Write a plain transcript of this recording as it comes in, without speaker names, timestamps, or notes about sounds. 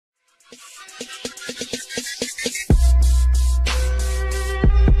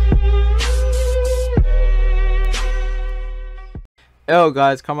Yo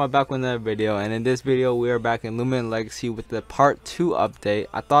guys, Karma back with another video, and in this video we are back in Loomian Legacy with the part 2 update.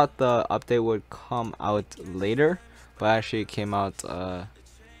 I thought the update would come out later, but actually it came out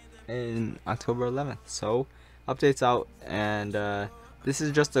in October 11th. So update's out, and this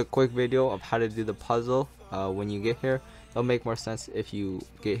is just a quick video of how to do the puzzle when you get here. It'll make more sense if you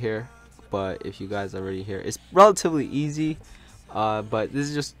get here, but if you guys are already here, it's relatively easy, but this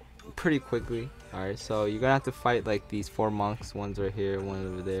is just pretty quickly. Alright, so you're gonna have to fight like these 4 monks. One's right here, one's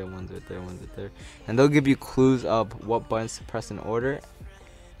over there, one's right there, one's right there, and they'll give you clues of what buttons to press in order.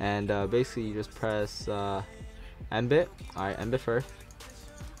 And basically you just press M-bit. Alright, M-bit first.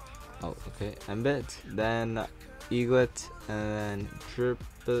 Oh, okay, M-bit, then eaglet, and then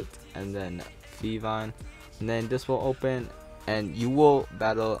triplet, and then vine, and then this will open, and you will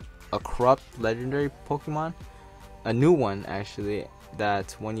battle a corrupt legendary Pokemon, a new one actually,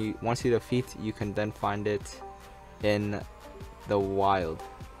 that once you defeat, you can then find it in the wild.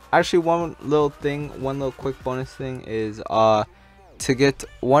 Actually, one little quick bonus thing is to get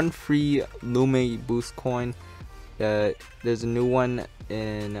 1 free LumiBoost coin. There's a new one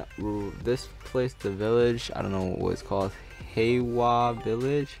in this place, the village. I don't know what it's called, Ayeo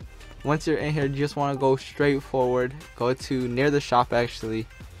village. Once you're in here, you just want to go straight forward, go to near the shop. Actually,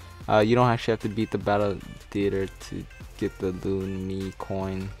 you don't actually have to beat the battle theater to get the Lumi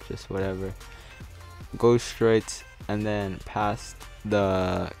coin, just whatever. Go straight and then past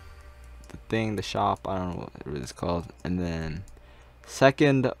the thing, the shop, I don't know what it's called, and then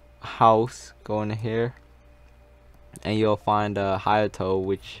second house, go in here and you'll find Ayeo,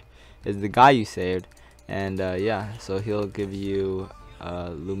 which is the guy you saved, and yeah, so he'll give you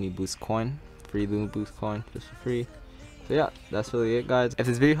a LumiBoost coin, free LumiBoost coin, just for free. So yeah, that's really it, guys. If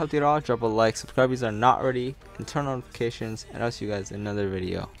this video helped you at all, drop a like, subscribe if you are not already, and turn on notifications, and I'll see you guys in another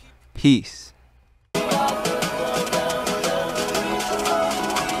video. Peace.